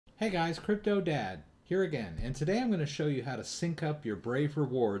Hey guys, CryptoDad here again, and today I'm going to show you how to sync up your Brave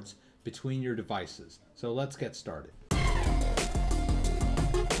rewards between your devices. So let's get started.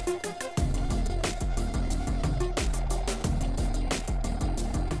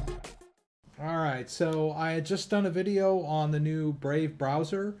 Alright, so I had just done a video on the new Brave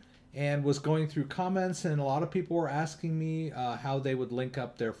browser and was going through comments, and a lot of people were asking me how they would link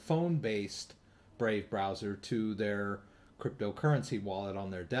up their phone-based Brave browser to their cryptocurrency wallet on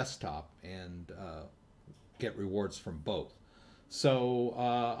their desktop and get rewards from both. So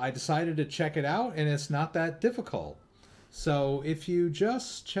I decided to check it out, and it's not that difficult. So if you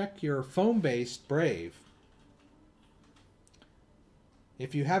just check your phone-based Brave,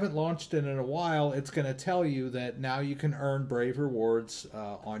 if you haven't launched it in a while, it's going to tell you that now you can earn Brave rewards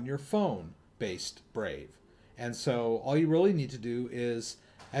on your phone-based Brave. And so all you really need to do is,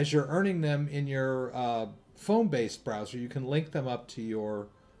 as you're earning them in your phone-based browser, you can link them up to your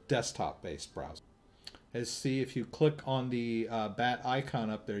desktop-based browser. As see, if you click on the bat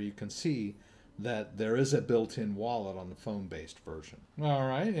icon up there, you can see that there is a built-in wallet on the phone-based version. All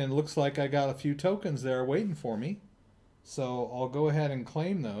right, and it looks like I got a few tokens there waiting for me. So I'll go ahead and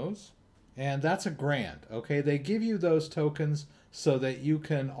claim those. And that's a grant, okay? They give you those tokens so that you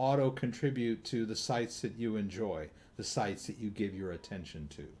can auto-contribute to the sites that you enjoy, the sites that you give your attention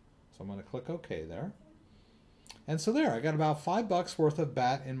to. So I'm going to click OK there. And so there, I got about $5 worth of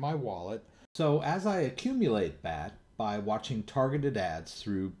BAT in my wallet. So as I accumulate BAT by watching targeted ads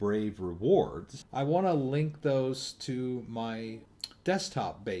through Brave Rewards, I want to link those to my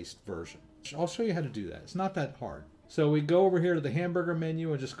desktop-based version. I'll show you how to do that. It's not that hard. So we go over here to the hamburger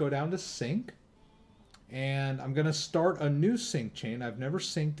menu and just go down to sync. And I'm going to start a new sync chain. I've never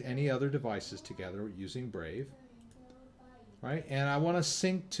synced any other devices together using Brave. Right? And I want to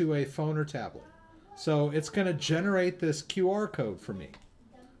sync to a phone or tablet. So it's going to generate this QR code for me.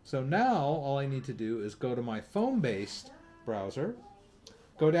 So now all I need to do is go to my phone-based browser,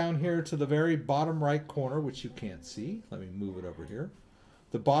 go down here to the very bottom right corner, which you can't see. Let me move it over here.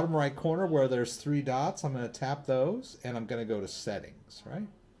 The bottom right corner where there's 3 dots, I'm going to tap those, and I'm going to go to settings, right?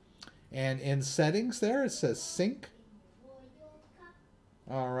 And in settings there, it says sync.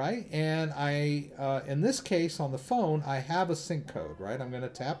 All right, and in this case on the phone, I have a sync code, right? I'm going to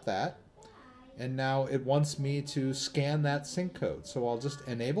tap that. And now it wants me to scan that sync code. So I'll just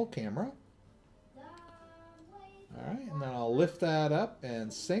enable camera. All right, and then I'll lift that up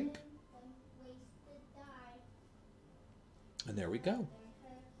and sync. And there we go.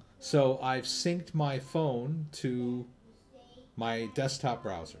 So I've synced my phone to my desktop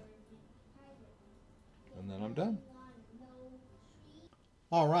browser. And then I'm done.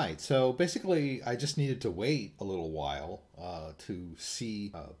 All right, so basically I just needed to wait a little while to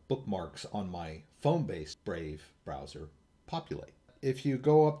see bookmarks on my phone-based Brave browser populate. If you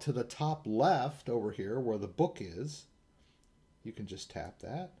go up to the top left over here where the book is, you can just tap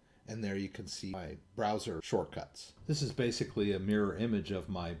that, and there you can see my browser shortcuts. This is basically a mirror image of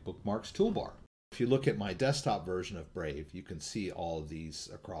my bookmarks toolbar. If you look at my desktop version of Brave, you can see all of these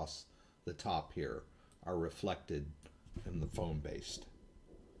across the top here are reflected in the phone-based.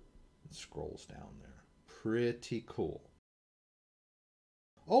 Scrolls down there. Pretty cool.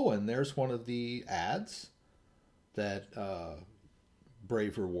 Oh, and there's one of the ads that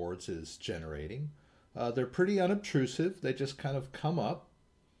Brave Rewards is generating. They're pretty unobtrusive. They just kind of come up,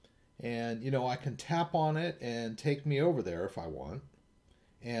 and you know, I can tap on it and take me over there if I want,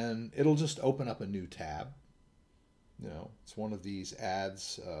 and it'll just open up a new tab. You know, it's one of these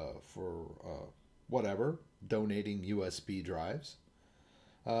ads for whatever, donating USB drives.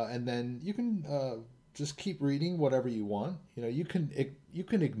 And then you can just keep reading whatever you want. You know, you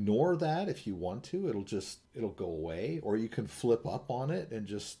can ignore that if you want to. It'll go away, or you can flip up on it and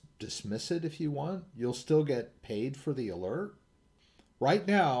just dismiss it if you want. You'll still get paid for the alert. Right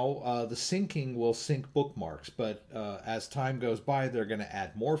now, the syncing will sync bookmarks, but as time goes by, they're going to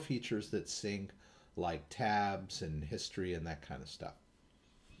add more features that sync, like tabs and history and that kind of stuff.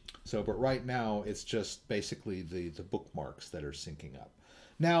 So, but right now, it's just basically the bookmarks that are syncing up.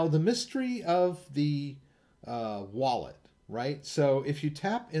 Now, the mystery of the wallet, right? So if you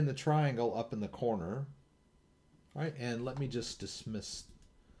tap in the triangle up in the corner, right, and let me just dismiss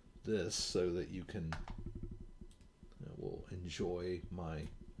this so that you can, will enjoy my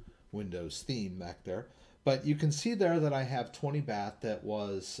Windows theme back there. But you can see there that I have 20 BAT that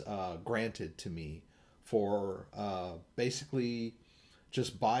was granted to me for basically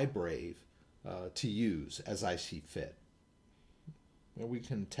just buy Brave to use as I see fit. We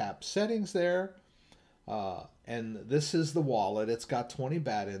can tap settings there, and this is the wallet. It's got 20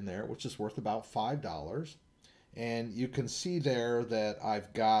 BAT in there, which is worth about $5. And you can see there that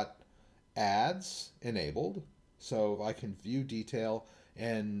I've got ads enabled. So I can view detail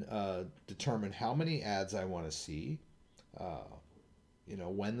and determine how many ads I want to see,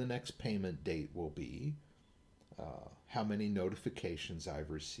 when the next payment date will be, how many notifications I've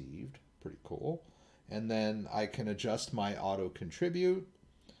received. Pretty cool. And then I can adjust my auto contribute.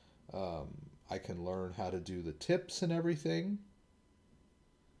 I can learn how to do the tips and everything.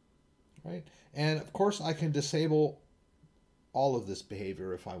 Right? And of course I can disable all of this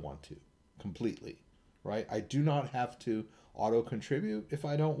behavior if I want to, completely. Right? I do not have to auto contribute if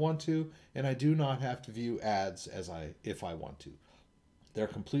I don't want to, and I do not have to view ads if I want to. They're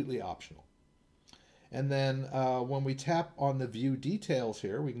completely optional. And then when we tap on the view details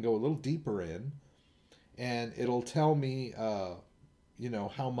here, we can go a little deeper in, and it'll tell me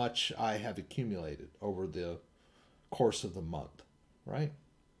how much I have accumulated over the course of the month, right?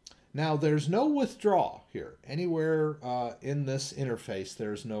 Now, there's no withdraw here. Anywhere in this interface,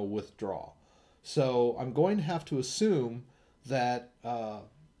 there's no withdraw. So I'm going to have to assume that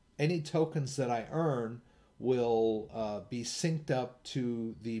any tokens that I earn will be synced up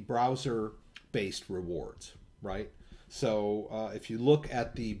to the browser-based rewards, right? So if you look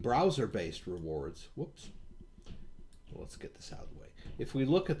at the browser-based rewards, let's get this out of the way. If we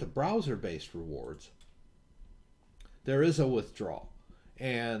look at the browser-based rewards, there is a withdrawal.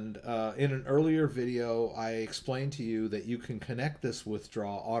 And in an earlier video, I explained to you that you can connect this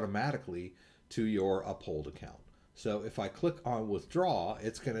withdrawal automatically to your Uphold account. So if I click on withdraw,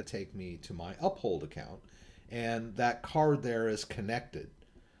 it's going to take me to my Uphold account, and that card there is connected.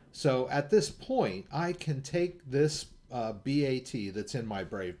 So at this point, I can take this BAT that's in my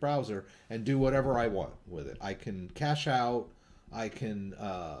Brave browser and do whatever I want with it. I can cash out. I can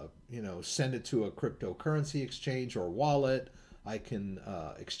send it to a cryptocurrency exchange or wallet. I can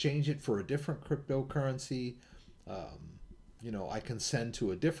exchange it for a different cryptocurrency. I can send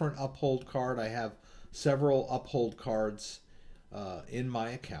to a different Uphold card. I have several Uphold cards in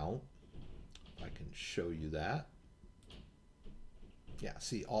my account. I can show you that. Yeah,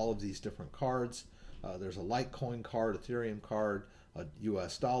 see all of these different cards. There's a Litecoin card, Ethereum card, a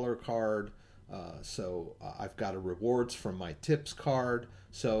US dollar card. So I've got a rewards from my tips card.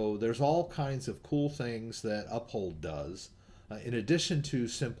 So there's all kinds of cool things that Uphold does, in addition to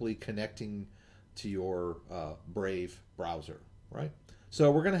simply connecting to your Brave browser, right?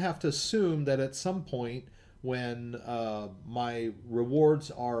 So we're going to have to assume that at some point when my rewards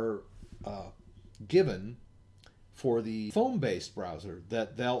are given for the phone-based browser,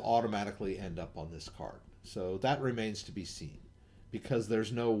 that they'll automatically end up on this card. So that remains to be seen, because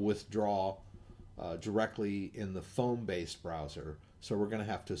there's no withdrawal directly in the phone-based browser. So we're going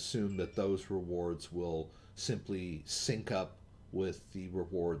to have to assume that those rewards will simply sync up with the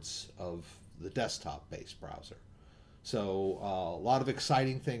rewards of the desktop-based browser. So a lot of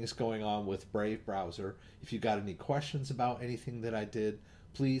exciting things going on with Brave browser. If you got any questions about anything that I did,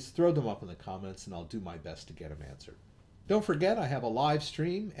 please throw them up in the comments and I'll do my best to get them answered. Don't forget, I have a live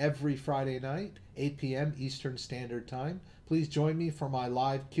stream every Friday night, 8 p.m. Eastern Standard Time. Please join me for my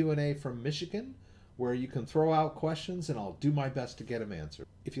live Q&A from Michigan, where you can throw out questions and I'll do my best to get them answered.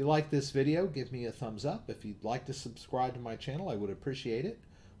 If you like this video, give me a thumbs up. If you'd like to subscribe to my channel, I would appreciate it.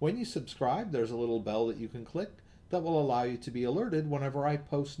 When you subscribe, there's a little bell that you can click that will allow you to be alerted whenever I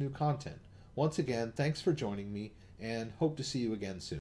post new content. Once again, thanks for joining me, and hope to see you again soon.